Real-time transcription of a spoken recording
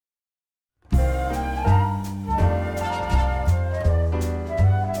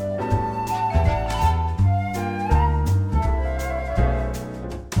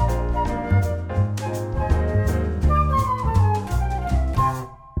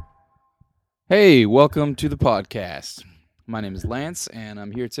Hey, welcome to the podcast. My name is Lance, and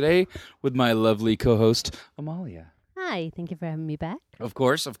I'm here today with my lovely co-host, Amalia. Hi, thank you for having me back. Of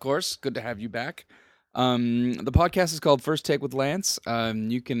course. Good to have you back. The podcast is called First Take with Lance.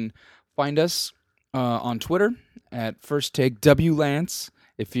 You can find us on Twitter at First Take W Lance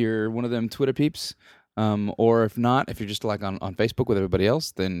if you're one of them Twitter peeps. Or if not, if you're just like on Facebook with everybody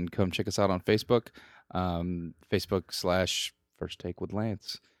else, then come check us out on Facebook. Facebook/ First Take with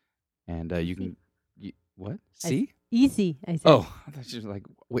Lance. And you can, what? See? Easy, I said. Oh, I thought you were like,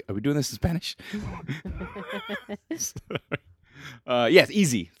 wait, are we doing this in Spanish? Yes,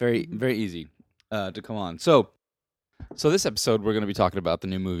 easy. Very, very easy to come on. So this episode, we're going to be talking about the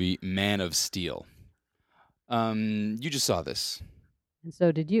new movie, Man of Steel. You just saw this. And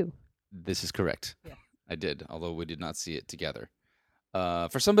so did you. This is correct. Yeah. I did, although we did not see it together.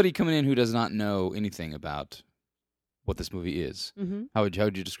 For somebody coming in who does not know anything about what this movie is, how would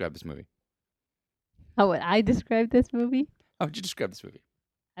you describe this movie? How would I describe this movie? How would you describe this movie?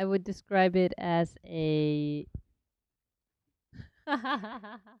 I would describe it as a... Let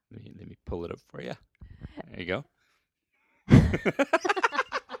me pull it up for you. There you go. Come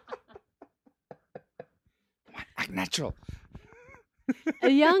on, act natural. A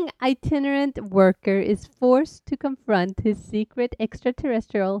young itinerant worker is forced to confront his secret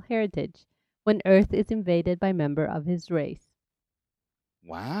extraterrestrial heritage when Earth is invaded by a member of his race.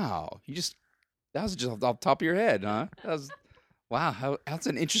 Wow. That was just off the top of your head, huh? Wow. That's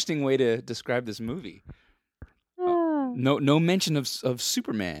an interesting way to describe this movie. No mention of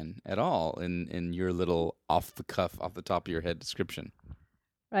Superman at all in your little off the top of your head description.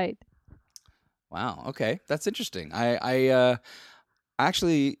 Right. Wow. Okay, that's interesting. I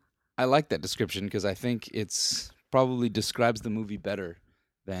actually like that description because I think it's probably describes the movie better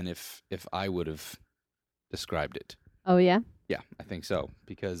than if I would have described it. Oh, yeah? Yeah, I think so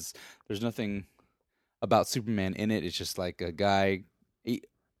because there's nothing about Superman in it. It's just like a guy.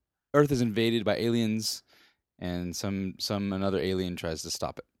 Earth is invaded by aliens, and another alien tries to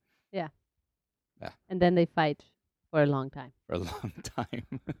stop it. Yeah. Yeah. And then they fight for a long time. For a long time.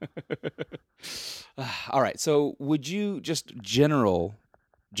 All right. So, would you just generally,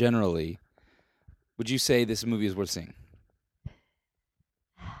 would you say this movie is worth seeing?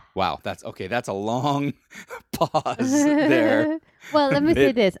 Wow, that's okay. That's a long pause there. Well, let me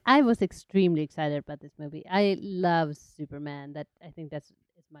say this. I was extremely excited about this movie. I love Superman. I think is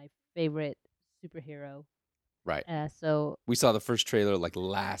my favorite superhero. Right. So we saw the first trailer like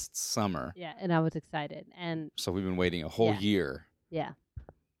last summer. Yeah, and I was excited. And so we've been waiting a whole year. Yeah.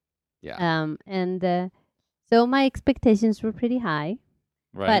 Yeah. So my expectations were pretty high.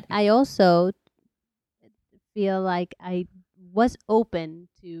 Right. But I also feel like I was open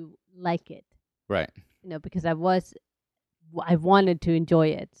to like it. Right. Because I wanted to enjoy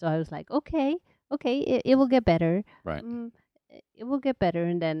it. So I was like, okay, it will get better. Right. It will get better.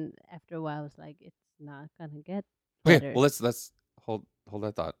 And then after a while, I was like, it's not going to get better. Okay, well, let's hold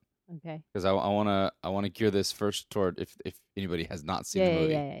that thought. Okay. Because I wanna gear this first toward if anybody has not seen the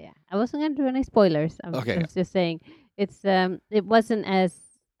movie. Yeah. I wasn't going to do any spoilers. I was just saying it wasn't as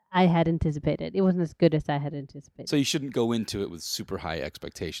I had anticipated. It wasn't as good as I had anticipated. So you shouldn't go into it with super high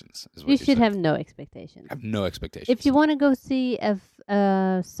expectations. You should have no expectations. Have no expectations. If you want to go see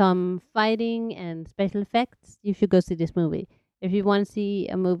some fighting and special effects, you should go see this movie. If you want to see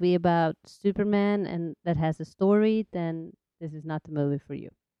a movie about Superman and that has a story, then this is not the movie for you.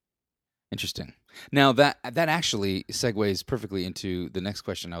 Interesting. Now that actually segues perfectly into the next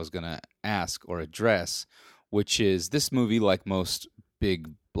question I was going to ask or address, which is this movie, like most big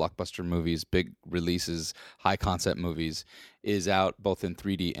blockbuster movies, big releases, high concept movies, is out both in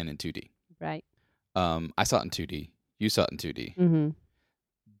 3D and in 2D. Right. I saw it in 2D. You saw it in 2D.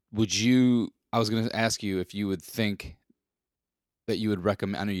 Mm-hmm. I was going to ask you if you would think that you would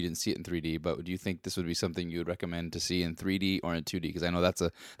recommend. I know you didn't see it in 3D, but do you think this would be something you would recommend to see in 3D or in 2D? Because I know that's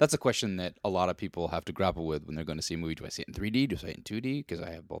a question that a lot of people have to grapple with when they're going to see a movie. Do I see it in 3D? Do I see it in 2D? Because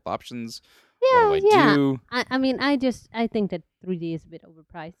I have both options. Yeah, what do I do? I mean, I think that 3D is a bit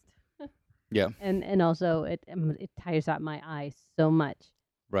overpriced. Yeah, and also it tires out my eyes so much.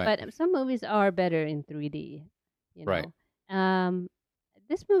 Right. But some movies are better in 3D. Right.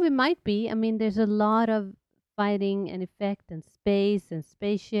 This movie might be. I mean, there's a lot of fighting and effect and space and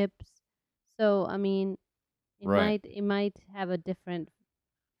spaceships. So I mean, it might have a different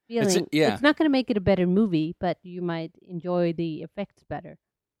feeling. It's not going to make it a better movie, but you might enjoy the effects better.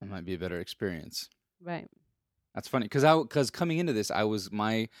 It might be a better experience. Right. That's funny because coming into this,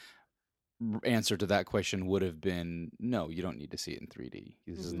 my answer to that question would have been no, you don't need to see it in 3D.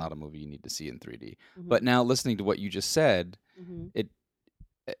 This is not a movie you need to see in 3D. But now listening to what you just said,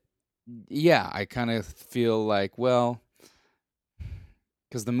 yeah, I kind of feel like, well,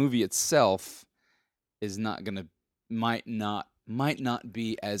 because the movie itself is not gonna might not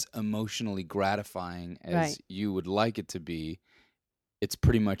be as emotionally gratifying as Right. you would like it to be. It's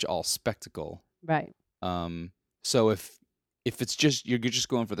pretty much all spectacle. Right. So if it's just you're just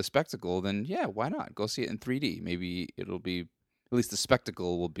going for the spectacle, then yeah, why not go see it in 3D? Maybe it'll be at least the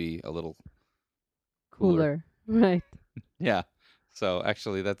spectacle will be a little cooler. Right. Yeah. So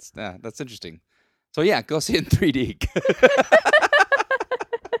actually, that's interesting. So yeah, go see it in 3D.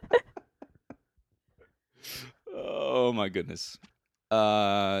 Oh my goodness.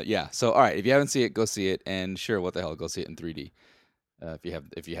 Yeah. So all right, if you haven't seen it, go see it, and sure, what the hell, go see it in 3D.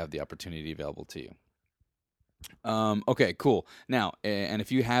 If you have the opportunity available to you. Okay, cool. Now, and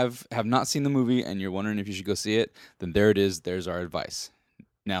if you have not seen the movie and you're wondering if you should go see it, then there it is. There's our advice.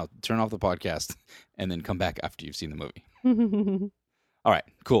 Now, turn off the podcast and then come back after you've seen the movie. All right,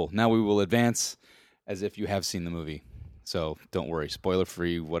 cool. Now we will advance as if you have seen the movie. So don't worry, spoiler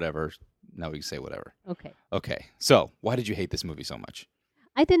free, whatever. Now we can say whatever. Okay. Okay. So why did you hate this movie so much?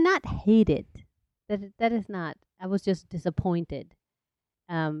 I did not hate it. That is not. I was just disappointed.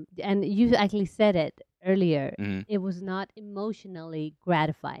 And you actually said it earlier. Mm-hmm. It was not emotionally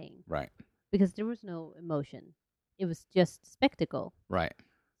gratifying. Right. Because there was no emotion. It was just spectacle. Right.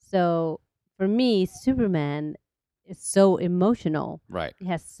 So for me, Superman is so emotional. Right. He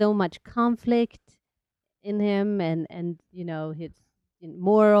has so much conflict in him, and you know his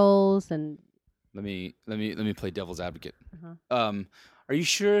morals and. Let me play devil's advocate. Uh-huh. Are you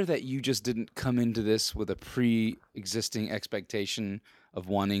sure that you just didn't come into this with a pre-existing expectation of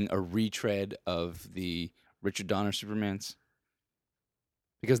wanting a retread of the Richard Donner Supermans?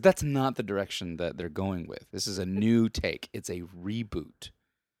 Because that's not the direction that they're going with. This is a new take. It's a reboot.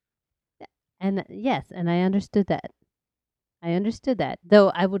 And yes, and I understood that.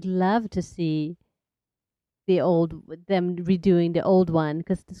 Though I would love to see them redoing the old one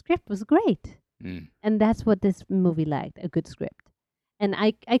because the script was great. And that's what this movie lacked, a good script. And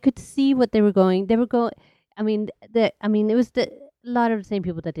I could see what they were going. I mean, it was a lot of the same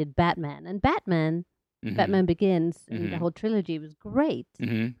people that did Batman. And Batman Begins, and the whole trilogy was great.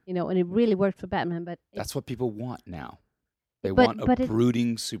 You know, and it really worked for Batman. But that's what people want now. They want a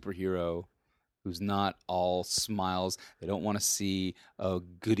brooding superhero who's not all smiles. They don't want to see a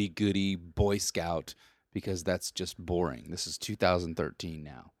goody-goody Boy Scout because that's just boring. This is 2013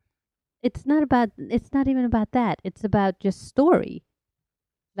 now. It's not even about that. It's about just story.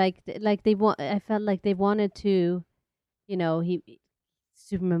 Like they want. I felt like they wanted to, you know,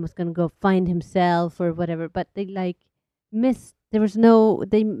 Superman was gonna go find himself or whatever, but they missed.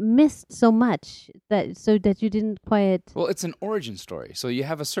 They missed so much that you didn't quite. Well, it's an origin story, so you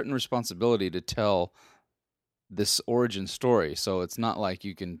have a certain responsibility to tell this origin story. So it's not like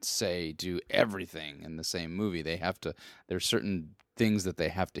you can do everything in the same movie. There's certain things that they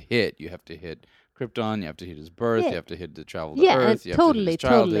have to hit. You have to hit Krypton. You have to hit his birth. You have to hit the travel to Earth. You have to hit his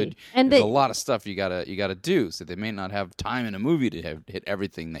childhood. And there's a lot of stuff you gotta do. So they may not have time in a movie to hit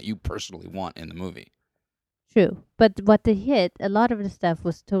everything that you personally want in the movie. True, but what they hit, a lot of the stuff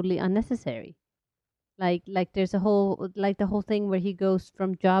was totally unnecessary. Like there's the whole thing where he goes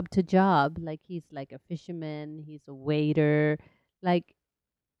from job to job. Like he's like a fisherman. He's a waiter. Like,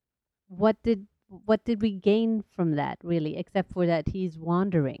 what did we gain from that, really, except for that he's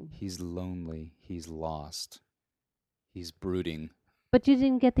wandering? He's lonely. He's lost. He's brooding. But you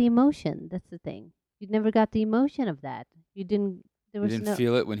didn't get the emotion. That's the thing. You never got the emotion of that. You didn't. You didn't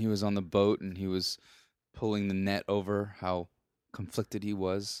feel it when he was on the boat and he was pulling the net over. How conflicted he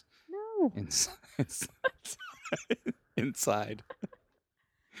was. No. Inside.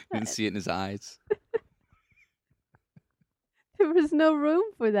 Didn't see it in his eyes. There was no room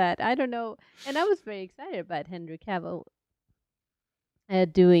for that. I don't know. And I was very excited about Henry Cavill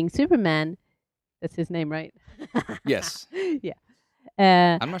doing Superman. That's his name, right? Yes. Yeah.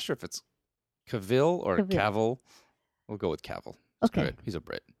 I'm not sure if it's Cavill or Cavill. We'll go with Cavill. It's good. He's a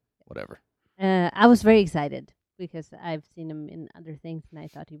Brit. Whatever. I was very excited because I've seen him in other things, and I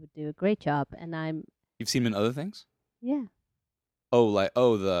thought he would do a great job. And You've seen him in other things? Yeah.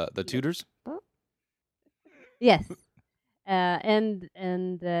 The Tudors? Yes. Yeah,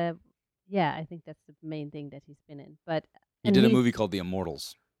 I think that's the main thing that he's been in. But he did a movie called The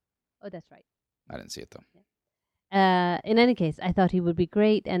Immortals. Oh, that's right. I didn't see it though. Yeah. In any case, I thought he would be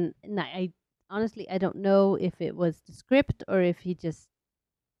great, and I honestly I don't know if it was the script or if he just.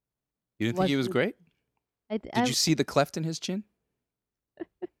 You didn't think he was great? Did you see the cleft in his chin?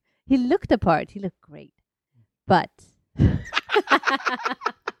 He looked the part. He looked great, but.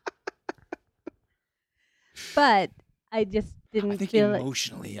 But I just I didn't think feel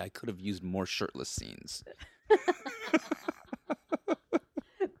emotionally, I could have used more shirtless scenes.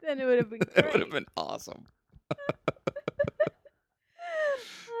 then it would have been That would have great. been awesome.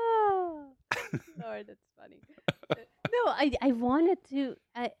 Oh, Lord, that's funny. No, I wanted to.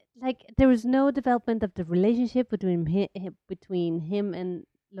 Like there was no development of the relationship between him and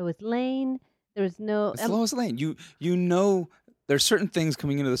Lois Lane. There was no. It's Lois Lane. You know, there's certain things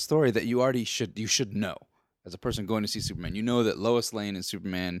coming into the story that you already should know as a person going to see Superman. You know that Lois Lane and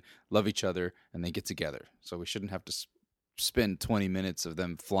Superman love each other and they get together. So we shouldn't have to spend 20 minutes of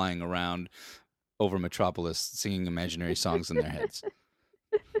them flying around over Metropolis singing imaginary songs in their heads.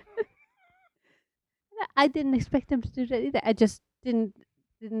 I didn't expect them to do that either. I just didn't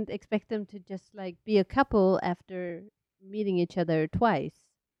expect them to just like be a couple after meeting each other twice.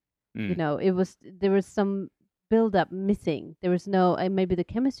 You know, there was some build up missing. There was no maybe the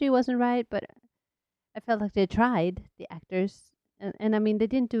chemistry wasn't right, but I felt like they tried, the actors, and I mean they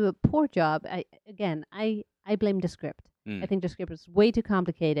didn't do a poor job. I blame the script. I think the script was way too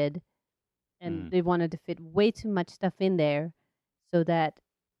complicated, and they wanted to fit way too much stuff in there, so that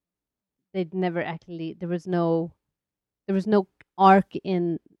they'd never actually there was no arc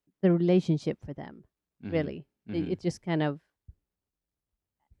in the relationship for them. Really, it just kind of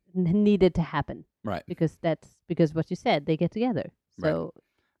needed to happen, right? Because what you said, they get together. So, right.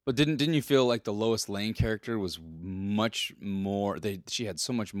 But didn't you feel like the Lois Lane character was much more? She had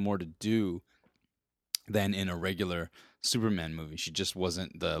so much more to do than in a regular Superman movie. She just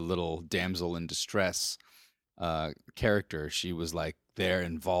wasn't the little damsel in distress character. She was like there,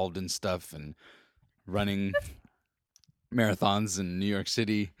 involved in stuff and running marathons in New York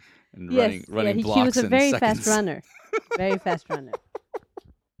City and running blocks. She was a very seconds. fast runner, very fast runner.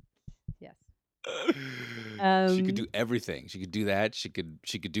 Yes. She could do everything. She could do that. She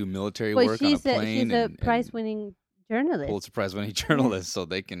could do military work on a plane. She's a prize-winning journalist. Pulitzer Prize-winning journalist, so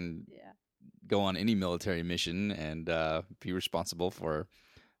they can go on any military mission and be responsible for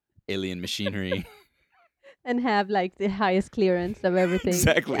alien machinery. And have like the highest clearance of everything.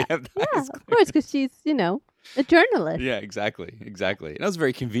 Exactly. Yeah, of course, because she's, a journalist. Yeah, exactly. And that was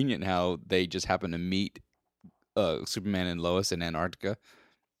very convenient how they just happened to meet Superman and Lois in Antarctica.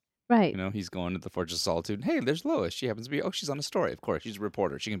 Right. He's going to the Fortress of Solitude. Hey, there's Lois. She happens to be, she's on a story. Of course, she's a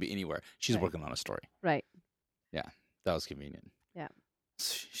reporter. She can be anywhere. She's working on a story. Right. Yeah, that was convenient. Yeah.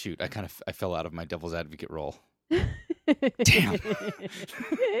 Shoot, I fell out of my devil's advocate role. Damn.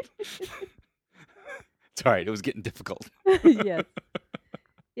 It's all right. It was getting difficult. Yes.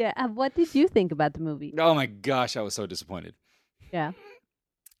 Yeah. What did you think about the movie? Oh my gosh, I was so disappointed. Yeah.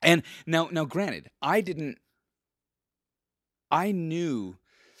 And now, granted, I knew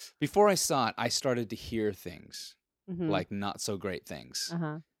before I saw it, I started to hear things like not so great things.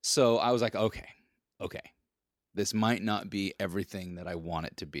 So I was like, okay, this might not be everything that I want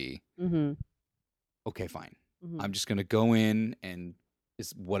it to be. Okay, fine. I'm just gonna go in and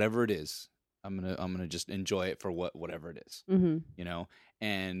it's whatever it is. I'm gonna just enjoy it for whatever it is,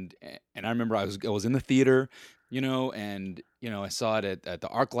 And I remember I was in the theater, and I saw it at the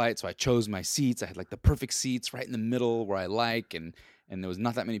ArcLight, so I chose my seats. I had like the perfect seats right in the middle where I like, and there was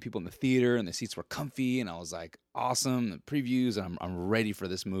not that many people in the theater, and the seats were comfy, and I was like, awesome, the previews, and I'm ready for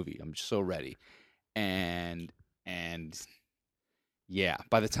this movie. I'm so ready, and yeah,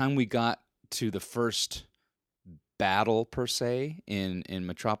 by the time we got to the first battle per se in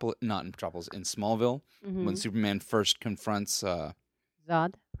Metropolis, not in Metropolis, in Smallville, when Superman first confronts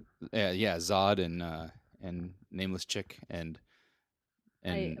Zod. Zod and Nameless Chick and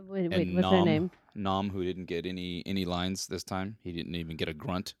wait, and what's her name? Nom, who didn't get any lines this time. He didn't even get a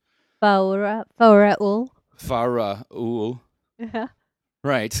grunt. Farah-ul.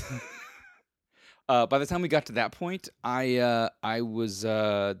 Right. By the time we got to that point, I was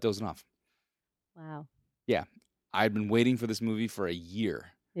dozing off. Wow. Yeah. I'd been waiting for this movie for a year.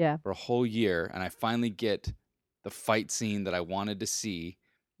 Yeah. For a whole year, and I finally get the fight scene that I wanted to see,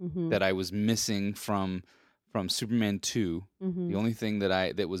 that I was missing from Superman 2. The only thing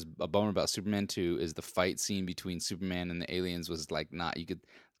that was a bummer about Superman 2 is the fight scene between Superman and the aliens was like not, you could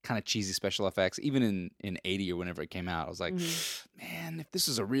kind of cheesy special effects. Even in 80 or whenever it came out, I was like, man, if this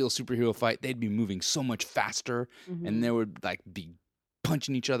was a real superhero fight, they'd be moving so much faster, and they would like be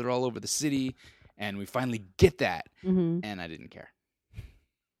punching each other all over the city. And we finally get that, and I didn't care.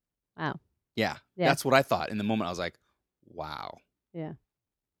 Wow. Yeah, that's what I thought. In the moment, I was like, wow. Yeah.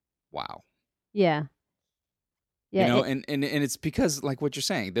 Wow. Yeah. Yeah. And it's because, like what you're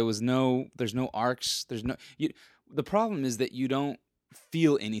saying, there's no arcs. The problem is that you don't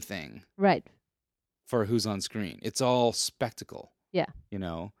feel anything. Right. For who's on screen. It's all spectacle. Yeah.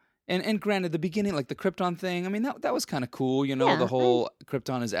 And granted, the beginning, like the Krypton thing, I mean, that was kind of cool, you know, Yeah, the whole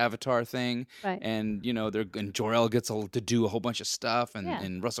Krypton is Avatar thing, right. and you know, and Jor-El gets to do a whole bunch of stuff, Yeah.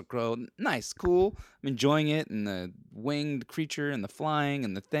 and Russell Crowe, nice, cool, I'm enjoying it, and the winged creature, and the flying,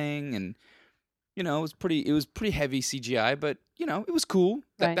 and the thing, and you know, it was pretty heavy CGI, but you know, it was cool.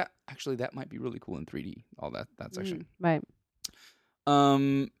 Right. That actually that might be really cool in 3D, all that section. Right.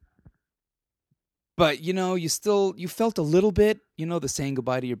 But you know, you felt a little bit, you know, the saying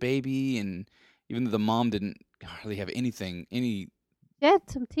goodbye to your baby, and even though the mom didn't hardly have anything, She had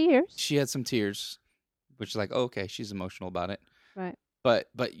some tears. she had some tears, which is like, oh, okay, she's emotional about it. Right. But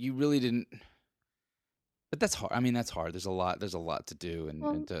you really didn't. But that's hard. I mean, that's hard. There's a lot to do,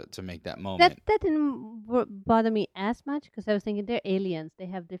 and to make that moment. That didn't bother me as much because I was thinking they're aliens. They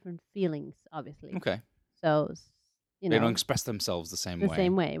have different feelings, obviously. Okay. So, you know, they don't express themselves the same way. The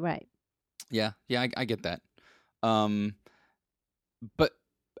same way, right? Yeah, I get that. But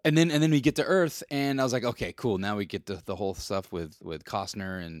and then we get to Earth, and I was like, okay, cool. Now we get the whole stuff with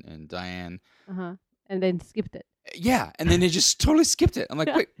Costner and Diane. And then skipped it. Yeah, and then they just totally skipped it. I'm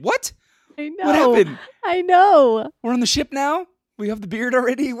like, wait, what? I know. What happened? I know. We're on the ship now. We have the beard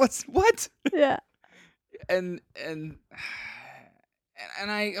already. What? Yeah. and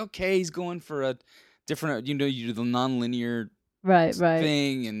he's going for a different, you know, you do the non-linear right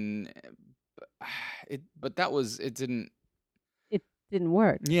thing, but it didn't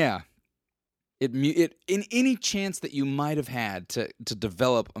work. Yeah. It in any chance that you might have had to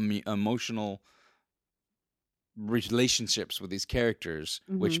develop emotional relationships with these characters,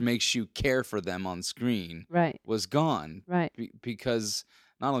 which makes you care for them on screen, was gone, because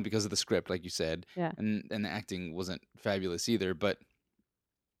not only because of the script, like you said, and the acting wasn't fabulous either, but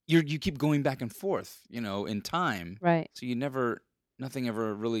you keep going back and forth, you know, in time, so nothing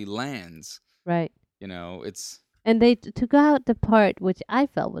ever really lands, you know. And they took out the part which I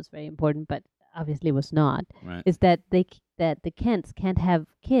felt was very important, but obviously was not, is that the Kents can't have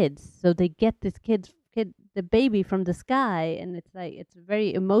kids, so they get this the baby from the sky, and it's like it's a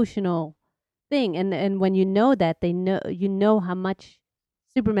very emotional thing, and when you know that, you know how much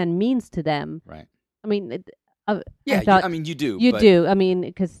Superman means to them. Right. I mean, I mean, you do. You do. I mean,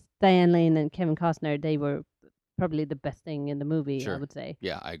 because Diane Lane and Kevin Costner, they were probably the best thing in the movie. Sure. I would say.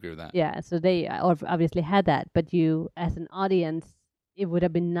 Yeah, I agree with that. Yeah, so they obviously had that, but you, as an audience, it would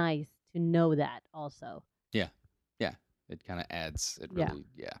have been nice to know that also. Yeah. It kind of adds. It really,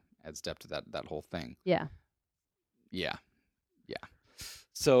 adds depth to that whole thing. Yeah.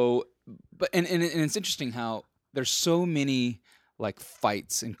 So, but and it's interesting how there's so many like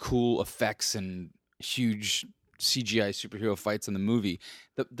fights and cool effects and huge CGI superhero fights in the movie.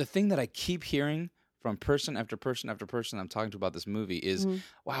 The thing that I keep hearing from person after person after person I'm talking to about this movie is,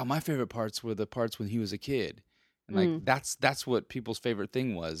 wow, my favorite parts were the parts when he was a kid. And like that's what people's favorite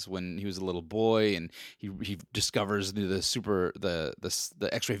thing was when he was a little boy and he discovers the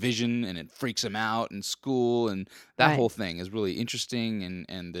X-ray vision and it freaks him out in school, and that whole thing is really interesting,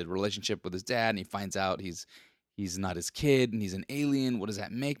 and the relationship with his dad, and he finds out he's not his kid and he's an alien. What does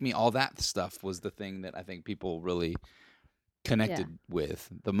that make me? All that stuff was the thing that I think people really connected with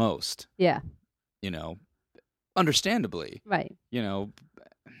the most. Yeah. You know, understandably. Right. You know.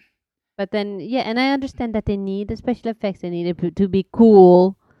 But then, and I understand that they need the special effects. They need it to be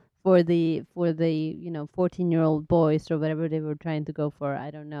cool for the 14-year-old boys or whatever they were trying to go for.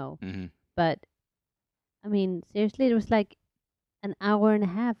 I don't know. But I mean, seriously, it was like an hour and a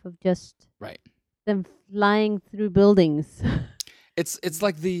half of just them flying through buildings. It's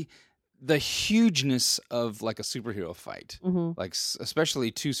like the hugeness of like a superhero fight, like especially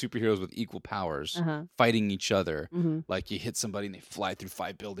two superheroes with equal powers fighting each other. Like you hit somebody and they fly through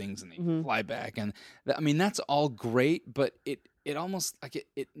 5 buildings and they fly back, and I mean that's all great, but it almost like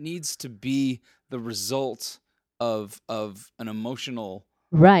it needs to be the result of an emotional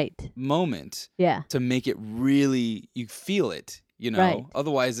moment, to make it really you feel it, you know.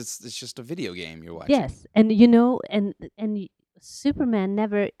 Otherwise, it's just a video game you're watching. Yes, and you know, and Superman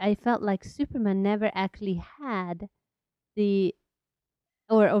never. I felt like Superman never actually had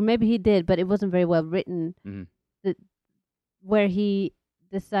or maybe he did, but it wasn't very well written. Where he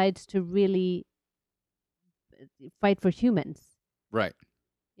decides to really fight for humans. Right.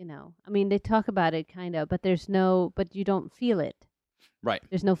 You know, I mean, they talk about it kind of, but but you don't feel it. Right.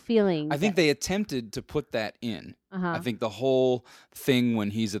 There's no feeling. I think they attempted to put that in. I think the whole thing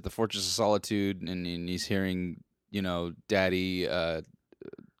when he's at the Fortress of Solitude and he's hearing, you know, Daddy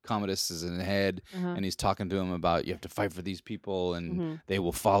Commodus is in the head, and he's talking to him about you have to fight for these people, and they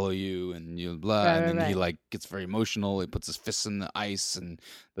will follow you, and you blah. Right, and then he right. like gets very emotional. He puts his fists in the ice, and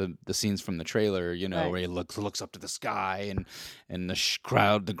the scenes from the trailer, you know, Right. where he looks up to the sky, and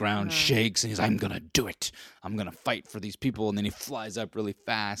the ground shakes, and he's I'm gonna do it. I'm gonna fight for these people, and then he flies up really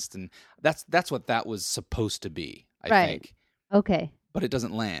fast, and that's what that was supposed to be, I think. Okay. But it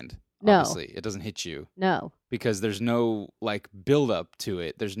doesn't land. No. Obviously, it doesn't hit you. No. Because there's no like build up to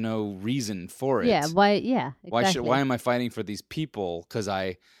it. There's no reason for it. Yeah. Why? Yeah. Exactly. Why am I fighting for these people? Because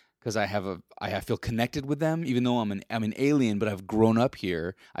I feel connected with them, even though I'm an alien, but I've grown up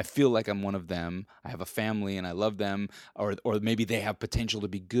here. I feel like I'm one of them. I have a family and I love them, or maybe they have potential to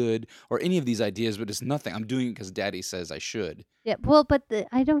be good, or any of these ideas. But it's nothing. I'm doing it because Daddy says I should. Yeah. Well, but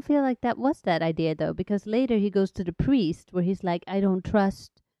I don't feel like that was that idea though, because later he goes to the priest where he's like, I don't trust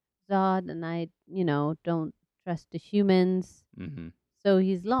Zod, and I, don't trust the humans. Mm-hmm. So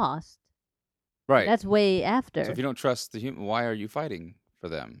he's lost. Right. That's way after. So if you don't trust the human, why are you fighting for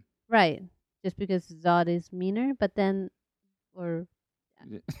them? Right. Just because Zod is meaner, but then, or,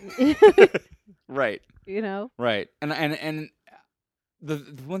 right. Right. And the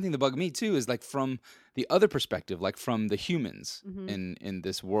one thing that bugged me too is like from the other perspective, like from the humans in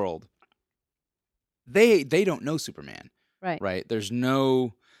this world, they don't know Superman. Right. Right. There's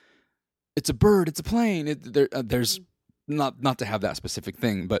no. It's a bird. It's a plane. There's not to have that specific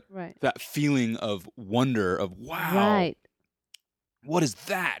thing, but that feeling of wonder of wow. Right. What is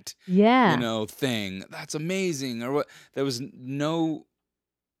that? Yeah. Thing. That's amazing. Or what? There was no.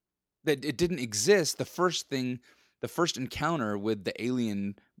 That it didn't exist. The first encounter with the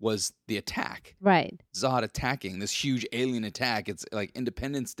alien was the attack. Right. Zod attacking this huge alien attack. It's like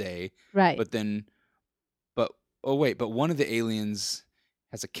Independence Day. Right. But one of the aliens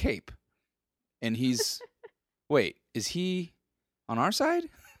has a cape. And he's, wait, is he on our side?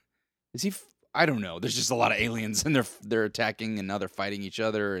 Is he? I don't know. There's just a lot of aliens, and they're attacking, and now they're fighting each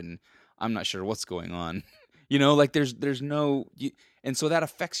other, and I'm not sure what's going on. Like there's no, and so that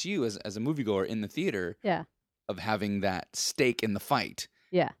affects you as a moviegoer in the theater. Yeah. Of having that stake in the fight.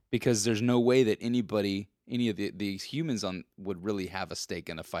 Yeah. Because there's no way that any of these humans would really have a stake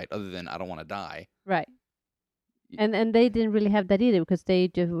in a fight, other than I don't want to die. Right. And they didn't really have that either because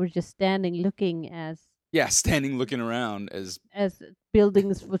they were just standing looking standing looking around as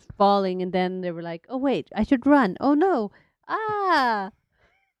buildings was falling, and then they were like, oh wait, I should run. Oh no.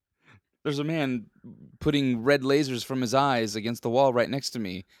 There's a man putting red lasers from his eyes against the wall right next to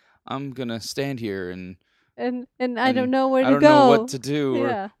me. I'm gonna stand here and I don't know where to go. I don't know what to do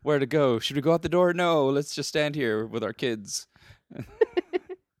or where to go. Should we go out the door? No, let's just stand here with our kids. I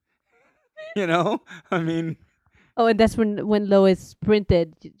mean. Oh, and that's when Lois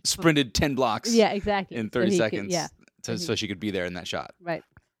sprinted 10 blocks. Yeah, exactly. In 30 seconds. So she could be there in that shot. Right.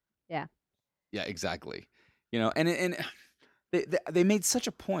 Yeah. Yeah, exactly. And they made such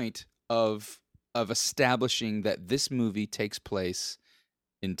a point of establishing that this movie takes place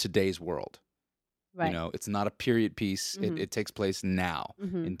in today's world. Right. It's not a period piece. It takes place now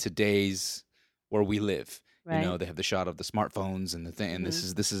in today's where we live. Right. They have the shot of the smartphones and the thing, and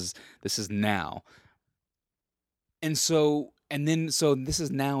this is now. And so this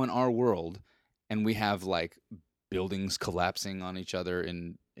is now in our world, and we have like buildings collapsing on each other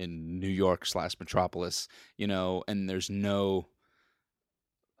in New York / Metropolis, and there's no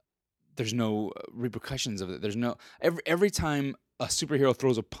repercussions of it. There's no every time a superhero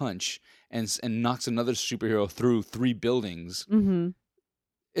throws a punch and knocks another superhero through 3 buildings,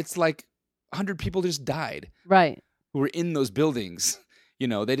 it's like 100 people just died. Right. Who were in those buildings. They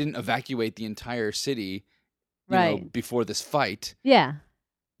didn't evacuate the entire city. Before this fight. Yeah.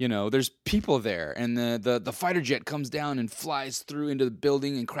 There's people there, and the fighter jet comes down and flies through into the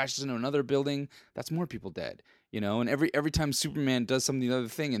building and crashes into another building. That's more people dead. And every time Superman does something the other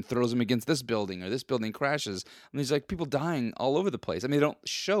thing and throws him against this building or this building crashes, and there's like people dying all over the place. I mean, they don't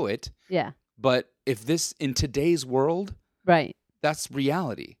show it. Yeah. But if this in today's world, right, that's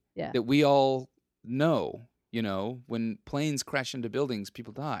reality. Yeah. That we all know. When planes crash into buildings,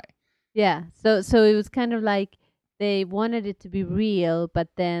 people die. Yeah. So it was kind of like they wanted it to be real, but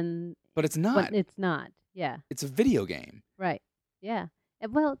it's not. But it's not. Yeah. It's a video game. Right. Yeah.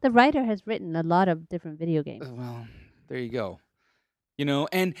 Well, the writer has written a lot of different video games. Well, there you go.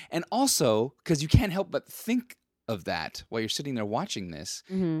 And also because you can't help but think of that while you're sitting there watching this,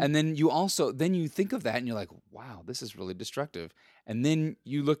 and then you think of that and you're like, wow, this is really destructive. And then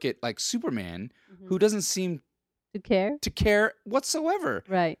you look at like Superman, who doesn't seem to care whatsoever.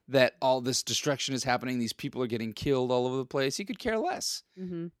 Right. That all this destruction is happening. These people are getting killed all over the place. He could care less.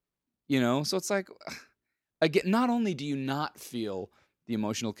 So it's like, again, not only do you not feel the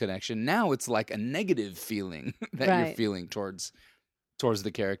emotional connection. Now it's like a negative feeling that you're Right. feeling towards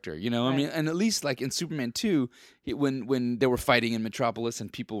the character, you know? I Right. mean, and at least like in Superman 2, when they were fighting in Metropolis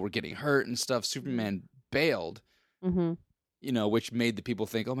and people were getting hurt and stuff, Superman bailed, Mm-hmm. you know, which made the people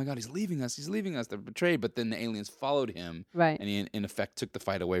think, oh my God, he's leaving us, they're betrayed. But then the aliens followed him, Right. and he, in effect, took the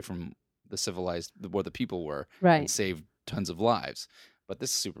fight away from the civilized, where the people were, Right. and saved tons of lives. But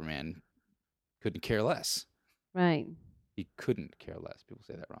this Superman couldn't care less. Right. He couldn't care less. People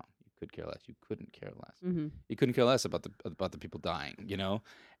say that wrong. You could care less. You couldn't care less. Mm-hmm. He couldn't care less about the people dying, you know?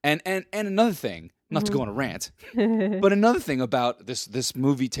 And another thing, not to go on a rant, but another thing about this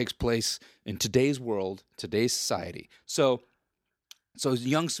movie takes place in today's world, today's society. So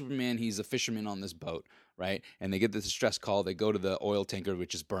young Superman, he's a fisherman on this boat, right? And they get this distress call. They go to the oil tanker,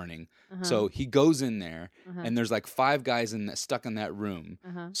 which is burning. Uh-huh. So he goes in there, Uh-huh. and there's like 5 guys stuck in that room.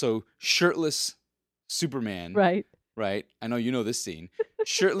 Uh-huh. So shirtless Superman, Right. right? I know you know this scene.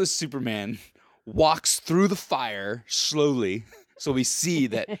 Shirtless Superman walks through the fire slowly. So we see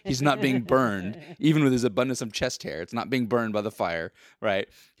that he's not being burned, even with his abundance of chest hair. It's not being burned by the fire, right?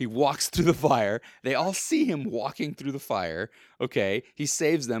 He walks through the fire. They all see him walking through the fire, okay? He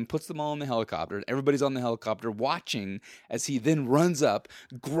saves them, puts them all in the helicopter. Everybody's on the helicopter watching as he then runs up,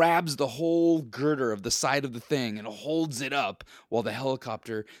 grabs the whole girder of the side of the thing and holds it up while the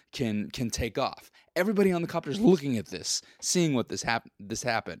helicopter can take off. Everybody on the copter is looking at this, seeing what this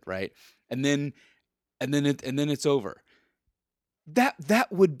happened, right? And then it's over. That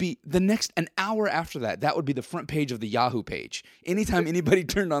would be an hour after that would be the front page of the Yahoo page. Anytime anybody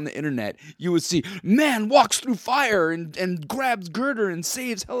turned on the internet, you would see, man walks through fire and grabs girder and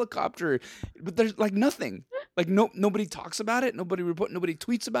saves helicopter. But there's like nothing. Like nobody talks about it. Nobody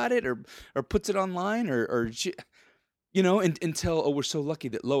tweets about it or puts it online or you know, until we're so lucky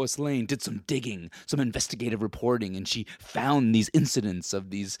that Lois Lane did some digging, some investigative reporting, and she found these incidents of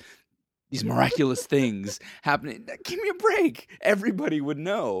these miraculous things happening. Give me a break. Everybody would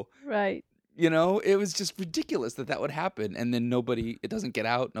know. Right. You know, it was just ridiculous that would happen. And then it doesn't get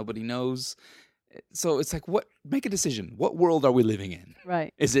out. Nobody knows. So it's like, make a decision. What world are we living in?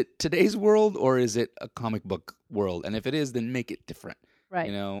 Right. Is it today's world or is it a comic book world? And if it is, then make it different. Right.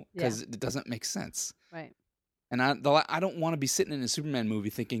 You know, because it doesn't make sense. Right. And I don't want to be sitting in a Superman movie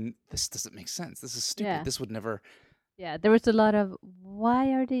thinking, this doesn't make sense. This is stupid. Yeah. This would never... Yeah, there was a lot of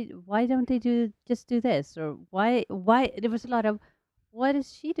why don't they just do this, or why there was a lot of what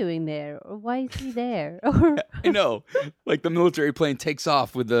is she doing there, or why is he there, or I know, like the military plane takes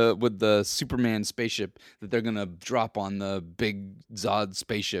off with the Superman spaceship that they're gonna drop on the big Zod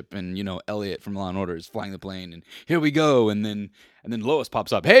spaceship, and you know Elliot from Law and Order is flying the plane, and here we go, and then Lois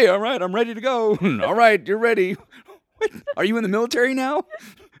pops up. Hey, all right, I'm ready to go. All right, you're ready. What? Are you in the military now?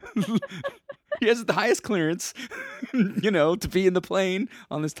 He has the highest clearance, you know, to be in the plane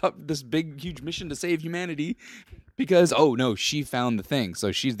on this big, huge mission to save humanity because, oh, no, she found the thing.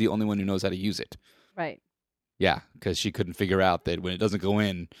 So she's the only one who knows how to use it. right. Yeah, because she couldn't figure out that when it doesn't go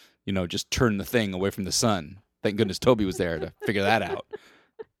in, you know, just turn the thing away from the sun. Thank goodness Toby was there to figure that out.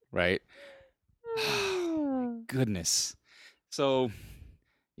 Right? Goodness. So,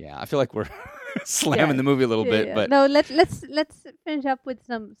 yeah, I feel like we're slamming the movie a little bit, but no, let's finish up with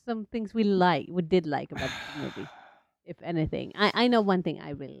some things we did like about the movie, if anything. I know one thing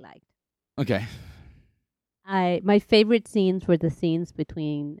I really liked. okay. My favorite scenes were the scenes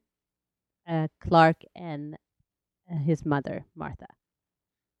between Clark and his mother, Martha.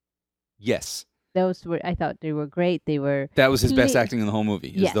 Yes. I thought they were great. They were That was his best acting in the whole movie.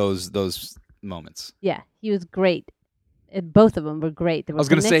 Is Yes. those moments. Yeah, he was great. Both of them were great. They were I was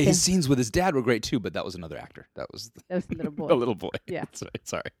going to say his connected. scenes with his dad were great too, but that was another actor. That was That was the little boy. a little boy. Yeah. That's right.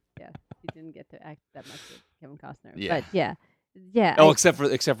 Sorry. Yeah, he didn't get to act that much with Kevin Costner. Yeah. But yeah. Oh, except for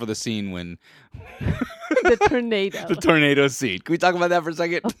the scene when The tornado. the tornado scene. Can we talk about that for a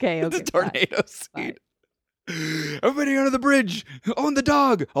second? Okay, The fine. tornado scene. Everybody under the bridge. On the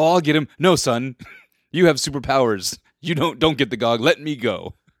dog. Oh, I'll get him. No, son. You have superpowers. You don't get the dog. Let me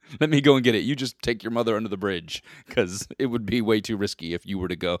go. Let me go and get it. You just take your mother under the bridge because it would be way too risky if you were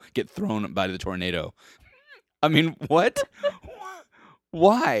to get thrown by the tornado. I mean, what?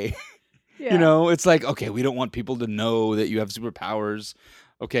 Why? Yeah. You know, it's like, okay, we don't want people to know that you have superpowers.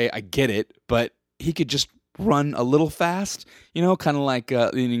 Okay, I get it, but he could just run a little fast, you know, kind of like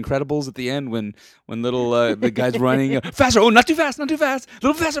in Incredibles at the end when little the guy's running faster. Oh, not too fast, not too fast. A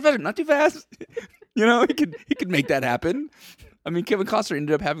little faster, not too fast. You know, he could make that happen. I mean, Kevin Costner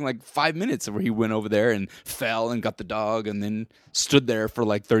ended up having like 5 minutes where he went over there and fell and got the dog and then stood there for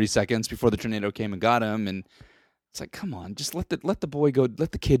like 30 seconds before the tornado came and got him. And it's like, come on, just let the boy go.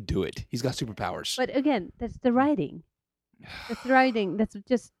 Let the kid do it. He's got superpowers. But again, that's the writing. That's writing. That's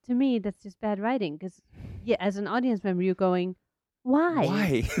just to me. That's just bad writing. Because yeah, as an audience member, you're going, why?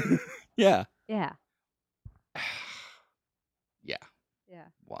 Why? Yeah. Yeah. Yeah. Yeah.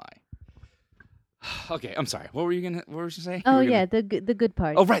 Why? Okay, I'm sorry. What were you gonna say? Oh You were yeah, gonna- the good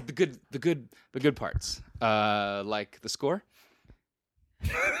part. Oh right, the good parts. Like the score.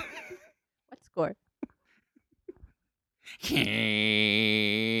 What score?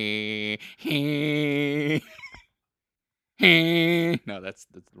 No, that's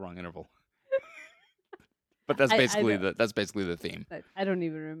the wrong interval. But that's I basically don't- the theme. I don't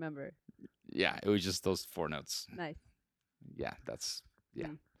even remember. Yeah, it was just those 4 notes. Nice. Yeah, that's yeah.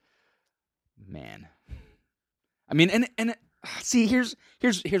 Mm. Man. I mean, and see, here's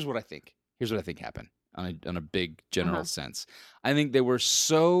what I think. Here's what I think happened on a big general Uh-huh. sense. I think they were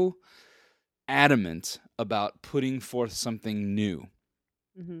so adamant about putting forth something new,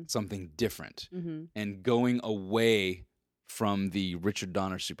 Mm-hmm. something different, Mm-hmm. and going away from the Richard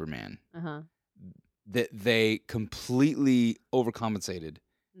Donner Superman Uh-huh. that they completely overcompensated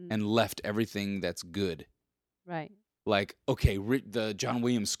Mm. and left everything that's good. Right. Like, okay, the John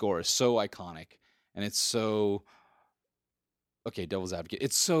Williams score is so iconic, and it's so okay. Devil's Advocate.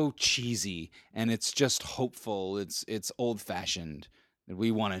 It's so cheesy, and it's just hopeful. It's old fashioned.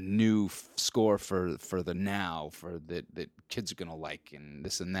 We want a new score for the now, for that kids are gonna like, and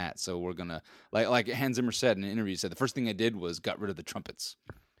this and that. So we're gonna like Hans Zimmer said in an interview. He said the first thing I did was got rid of the trumpets.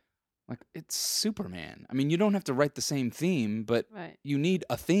 Like, it's Superman. I mean, you don't have to write the same theme, but Right. you need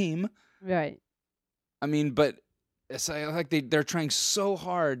a theme. Right. I mean, but it's like they're trying so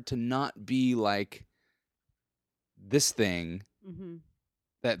hard to not be like this thing Mm-hmm.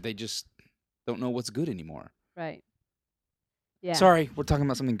 that they just don't know what's good anymore. Right. Yeah. Sorry, we're talking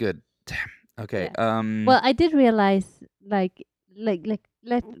about something good. Damn. Okay. Well, I did realize,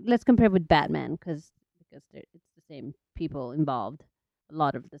 let's compare with Batman because it's the same people involved, a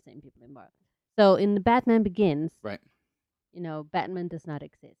lot of the same people involved. So in the Batman Begins, right. Batman does not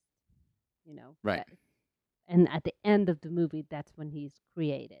exist. Right. And at the end of the movie, that's when he's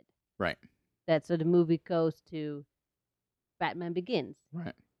created. Right. So the movie goes to Batman Begins.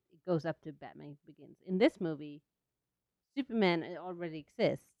 Right. It goes up to Batman Begins. In this movie, Superman already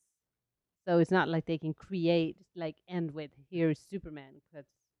exists. So it's not like they can end with here's Superman because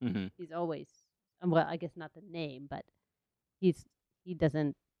Mm-hmm. he's always well, I guess not the name, but he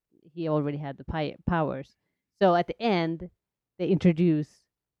already had the powers. So at the end, they introduce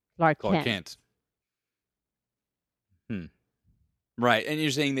Clark Kent. Right, and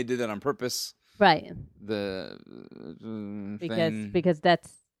you're saying they did that on purpose? Right. Because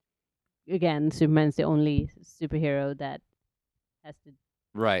that's again, Superman's the only superhero that has to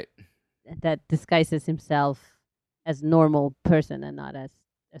that disguises himself as normal person and not as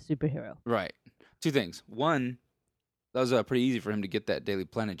a superhero. Right. 2 things. One, that was pretty easy for him to get that Daily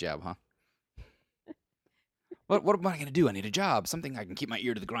Planet job, huh? What am I going to do? I need a job, something I can keep my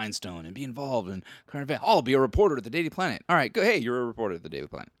ear to the grindstone and be involved in current events. I'll be a reporter at the Daily Planet. All right, go. Hey, you're a reporter at the Daily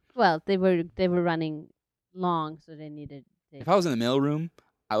Planet. Well, they were running long, so they needed. If I was in the mailroom,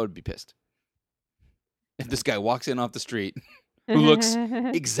 I would be pissed. If this guy walks in off the street who looks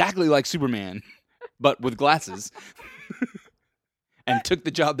exactly like Superman, but with glasses, and took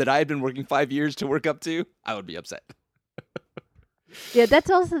the job that I had been working 5 years to work up to, I would be upset. Yeah, that's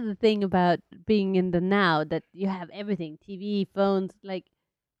also the thing about being in the now, that you have everything, TV, phones, like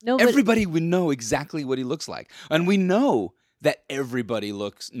nobody. Everybody would know exactly what he looks like. And we know that everybody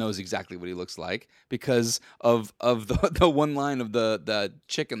knows exactly what he looks like because of the one line of the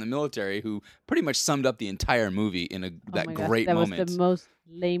chick in the military who pretty much summed up the entire movie in that great moment. That was the most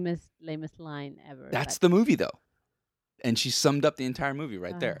lamest line ever. That's the movie, though. And she summed up the entire movie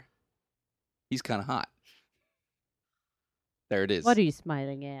right there. He's kind of hot. There it is. What are you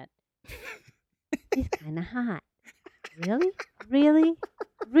smiling at? He's kind of hot. Really? Really?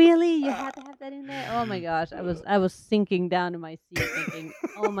 Really? You had to have that in there? Oh my gosh. I was sinking down in my seat thinking,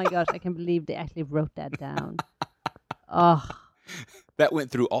 oh my gosh, I can't believe they actually wrote that down. Oh. That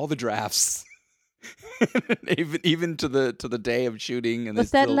went through all the drafts. even to the day of shooting, and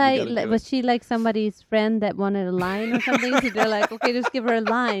was she like somebody's friend that wanted a line or something? So they're like, okay, just give her a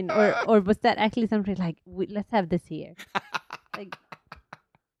line, or was that actually something like, let's have this here? Like,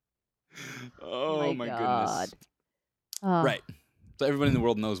 oh my God. goodness! Right, so everybody in the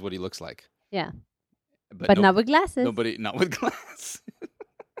world knows what he looks like. Yeah, but not with glasses. Not with glasses.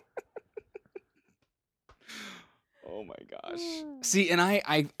 Oh my gosh. See, and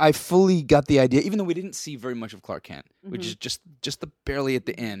I fully got the idea, even though we didn't see very much of Clark Kent, which is just barely at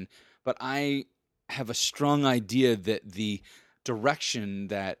the end. But I have a strong idea that the direction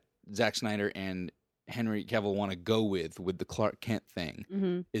that Zack Snyder and Henry Cavill want to go with the Clark Kent thing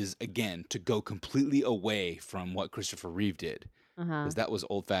Mm-hmm. is, again, to go completely away from what Christopher Reeve did. Uh-huh. Because that was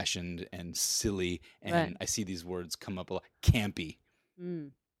old-fashioned and silly, and Right. I see these words come up a lot, campy,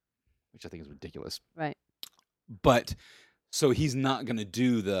 Mm. which I think is ridiculous. Right. But, so he's not going to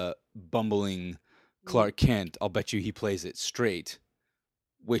do the bumbling Clark Kent. I'll bet you he plays it straight,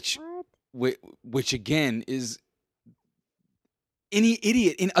 which again is... Any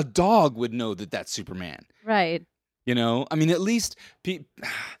idiot, a dog would know that that's Superman. Right. You know? I mean, at least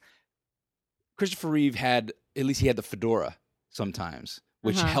Christopher Reeve had the fedora sometimes,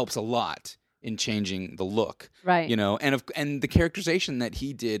 which helps a lot in changing the look. Right. You know, and the characterization that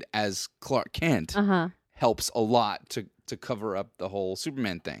he did as Clark Kent helps a lot to cover up the whole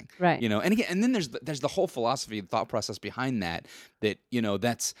Superman thing. Right. You know, and again, and then there's the whole philosophy and thought process behind that, you know,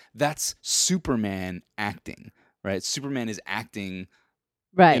 that's Superman acting. Right, Superman is acting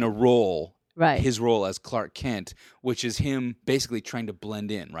in a role, his role as Clark Kent, which is him basically trying to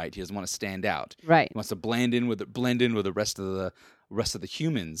blend in. Right, he doesn't want to stand out. Right, he wants to blend in with the rest of the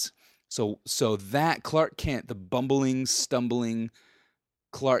humans. So that Clark Kent, the bumbling, stumbling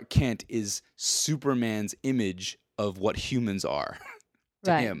Clark Kent, is Superman's image of what humans are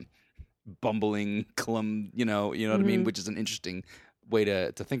to him. Bumbling, you know what I mean? Which is an interesting way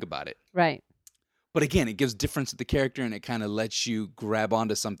to think about it. Right. But again, it gives difference to the character, and it kind of lets you grab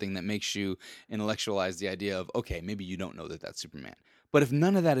onto something that makes you intellectualize the idea of, okay, maybe you don't know that that's Superman. But if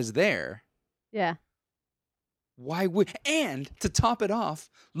none of that is there, why would... And to top it off,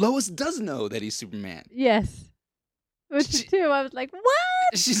 Lois does know that he's Superman. Yes. Which too, I was like,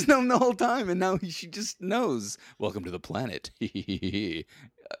 what? She's known the whole time, and now she just knows. Welcome to the planet.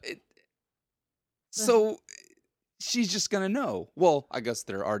 So she's just going to know. Well, I guess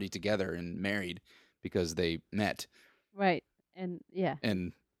they're already together and married, because they met. Right. And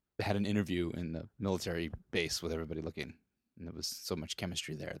and had an interview in the military base with everybody looking, and there was so much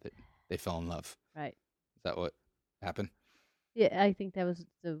chemistry there that they fell in love. Right. Is that what happened? Yeah, I think that was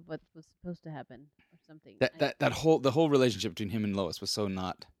what was supposed to happen, or something. The whole relationship between him and Lois was so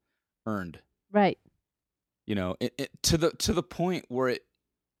not earned. Right. You know, it to the point where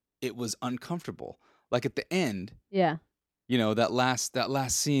it was uncomfortable. Like at the end. Yeah. You know, that last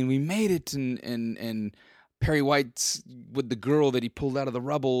scene, we made it, and Perry White's with the girl that he pulled out of the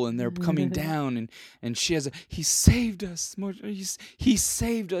rubble, and they're coming down, and she has he saved us, he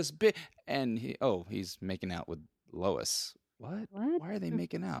saved us, and he's making out with Lois. What? Why are they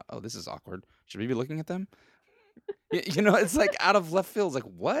making out? Oh, this is awkward. Should we be looking at them? You know, it's like out of left field. It's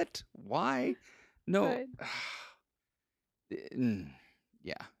like, what? Why? No. Right.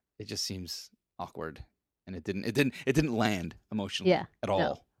 Yeah, it just seems awkward. And it didn't land emotionally at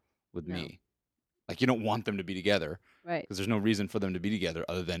all with me. Like, you don't want them to be together, right? Because there's no reason for them to be together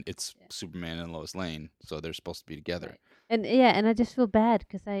other than it's Superman and Lois Lane, so they're supposed to be together. Right. And I just feel bad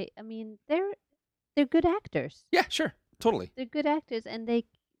because I mean they're good actors. Yeah, sure, totally. They're good actors, and I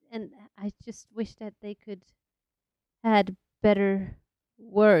just wish that they could had better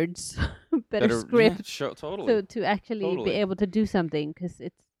words, better script, yeah, sure, totally. So to actually be able to do something, because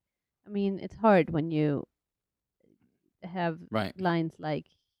it's hard when you have lines like,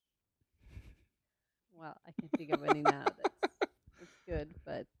 well, I can't think of any now. That's good,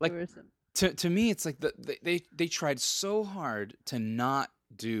 but like, there were some. To me, it's like they tried so hard to not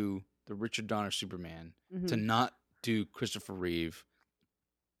do the Richard Donner Superman, to not do Christopher Reeve,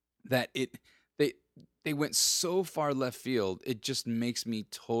 that they went so far left field. It just makes me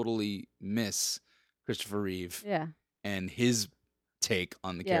totally miss Christopher Reeve. Yeah. And his take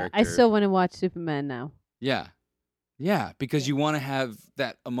on the character. I still want to watch Superman now. Yeah. Yeah, because you want to have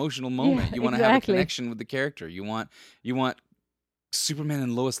that emotional moment. You want to have a connection with the character. You want Superman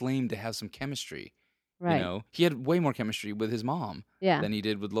and Lois Lane to have some chemistry. Right. You know, he had way more chemistry with his mom than he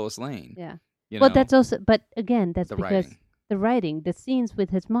did with Lois Lane. Yeah. You well, know? that's also, but again, that's because writing. The scenes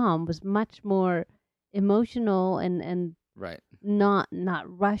with his mom was much more emotional and not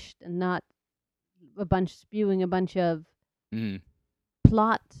rushed, and not spewing a bunch of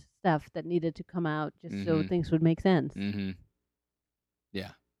plot stuff that needed to come out just so things would make sense. Mm-hmm.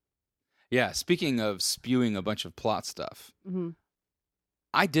 Yeah. Yeah, speaking of spewing a bunch of plot stuff,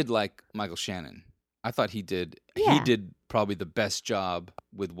 I did like Michael Shannon. I thought he did probably the best job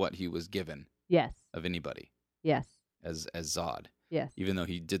with what he was given. Yes. Of anybody. Yes. As Zod. Yes. Even though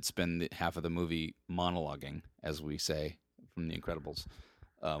he did spend half of the movie monologuing, as we say from The Incredibles,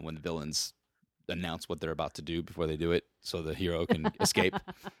 when the villains announce what they're about to do before they do it, so the hero can escape.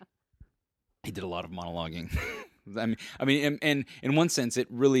 He did a lot of monologuing. I mean, and in one sense, it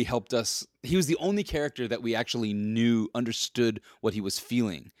really helped us. He was the only character that we actually understood what he was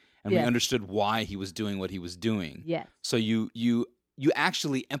feeling, and we understood why he was doing what he was doing. Yes. So you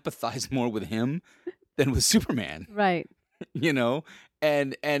actually empathize more with him than with Superman. Right. You know?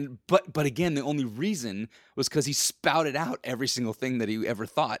 But again, the only reason was because he spouted out every single thing that he ever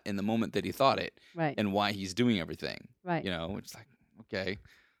thought in the moment that he thought it. Right. And why he's doing everything. Right. You know, it's like, okay,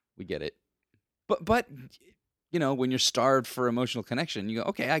 we get it. But you know, when you're starved for emotional connection, you go,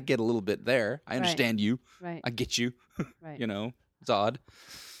 okay, I get a little bit there. I understand you. Right. I get you. Right. You know, it's odd.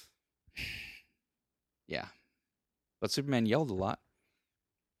 Yeah. But Superman yelled a lot.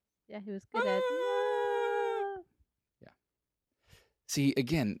 Yeah, he was good at. Yeah. See,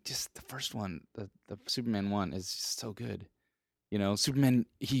 again, just the first one, the Superman one is just so good. You know, Superman,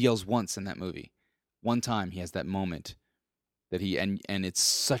 he yells once in that movie. One time he has that moment that and it's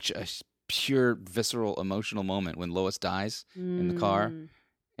such a pure, visceral, emotional moment when Lois dies in the car,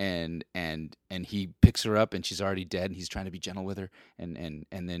 and he picks her up and she's already dead, and he's trying to be gentle with her, and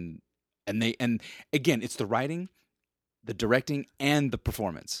again, it's the writing, the directing, and the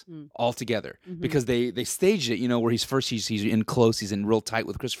performance all together, because they staged it, you know, where he's in close, he's in real tight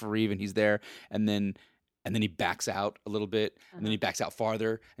with Christopher Reeve, and he's there, and then he backs out a little bit, and then he backs out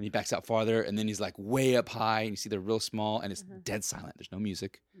farther, and he backs out farther, and then he's like way up high, and you see they're real small, and it's dead silent. There's no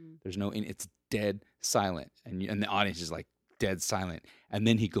music. It's dead silent, and the audience is like dead silent, and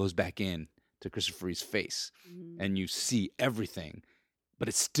then he goes back in to Christopher Reeve's face, and you see everything, but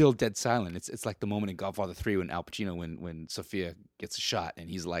it's still dead silent. It's like the moment in Godfather 3 when Al Pacino, when Sophia gets a shot,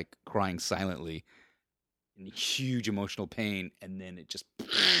 and he's like crying silently in huge emotional pain, and then it just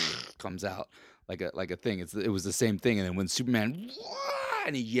comes out like a thing. It was the same thing. And then when Superman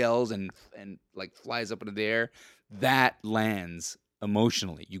and he yells and like flies up into the air, that lands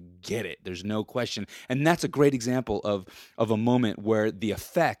emotionally. You get it. There's no question. And that's a great example of a moment where the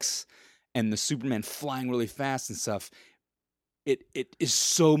effects and the Superman flying really fast and stuff, it is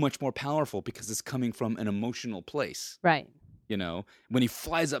so much more powerful because it's coming from an emotional place. Right. You know, when he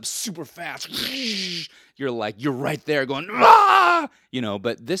flies up super fast, you're right there going, ah! You know,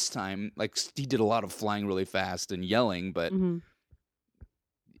 but this time, like, he did a lot of flying really fast and yelling, but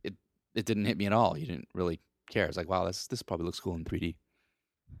it didn't hit me at all. You didn't really care. It's like, wow, this probably looks cool in 3D.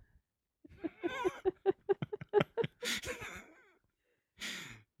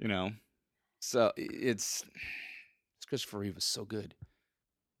 You know, so it's Christopher Reeve was so good,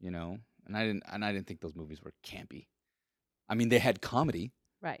 you know, and I didn't think those movies were campy. I mean, they had comedy.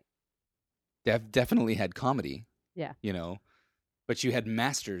 Right. Definitely had comedy. Yeah. You know, but you had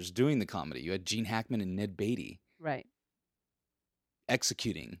masters doing the comedy. You had Gene Hackman and Ned Beatty. Right.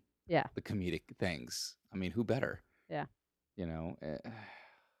 Executing. Yeah. The comedic things. I mean, who better? Yeah. You know.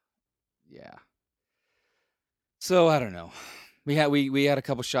 Yeah. So I don't know. We had a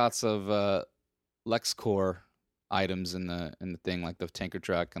couple shots of LexCorp items in the thing, like the tanker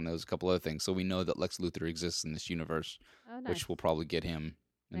truck and those couple other things. So we know that Lex Luthor exists in this universe, which will probably get him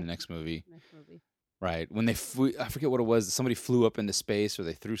in the next movie. Right. When I forget what it was. Somebody flew up into space, or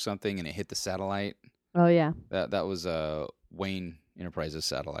they threw something and it hit the satellite. Oh yeah. That was Wayne Enterprises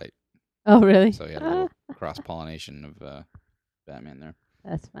satellite. Oh really? So he had a little cross pollination of Batman there.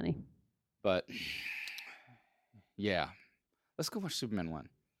 That's funny. But yeah, let's go watch Superman 1.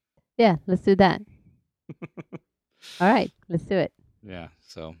 Yeah, let's do that. All right, let's do it. Yeah.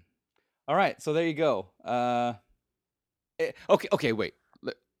 So, all right. So there you go. Okay. Wait.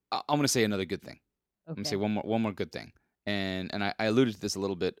 I'm going to say another good thing. Okay. I'm going to say one more good thing. And I alluded to this a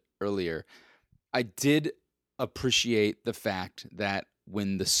little bit earlier. I did appreciate the fact that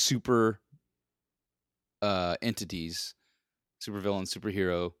when the super entities, supervillain,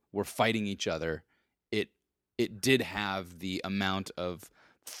 superhero, were fighting each other, it did have the amount of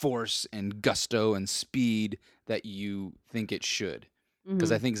force and gusto and speed that you think it should.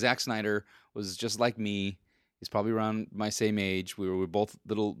 Because I think Zack Snyder was just like me. He's probably around my same age. We were both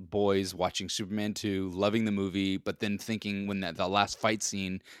little boys watching Superman 2, loving the movie, but then thinking when the last fight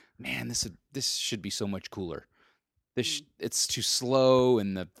scene, man, this should be so much cooler. It's too slow,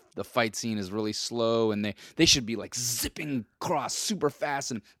 and the fight scene is really slow, and they should be like zipping across super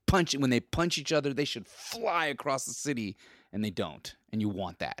fast and punching. When they punch each other, they should fly across the city, and they don't. And you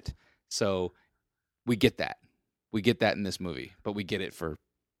want that. So we get that. We get that in this movie, but we get it for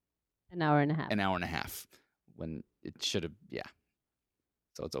an hour and a half. An hour and a half when it should have, yeah.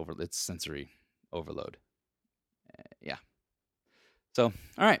 So it's sensory overload. Yeah. So,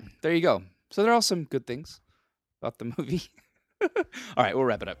 all right, there you go. So there are some good things about the movie. All right, we'll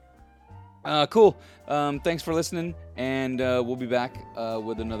wrap it up. Cool. Thanks for listening, and we'll be back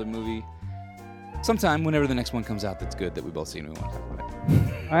with another movie sometime whenever the next one comes out that's good that we both see and we want to talk about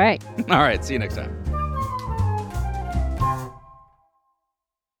it. All right. All right, see you next time.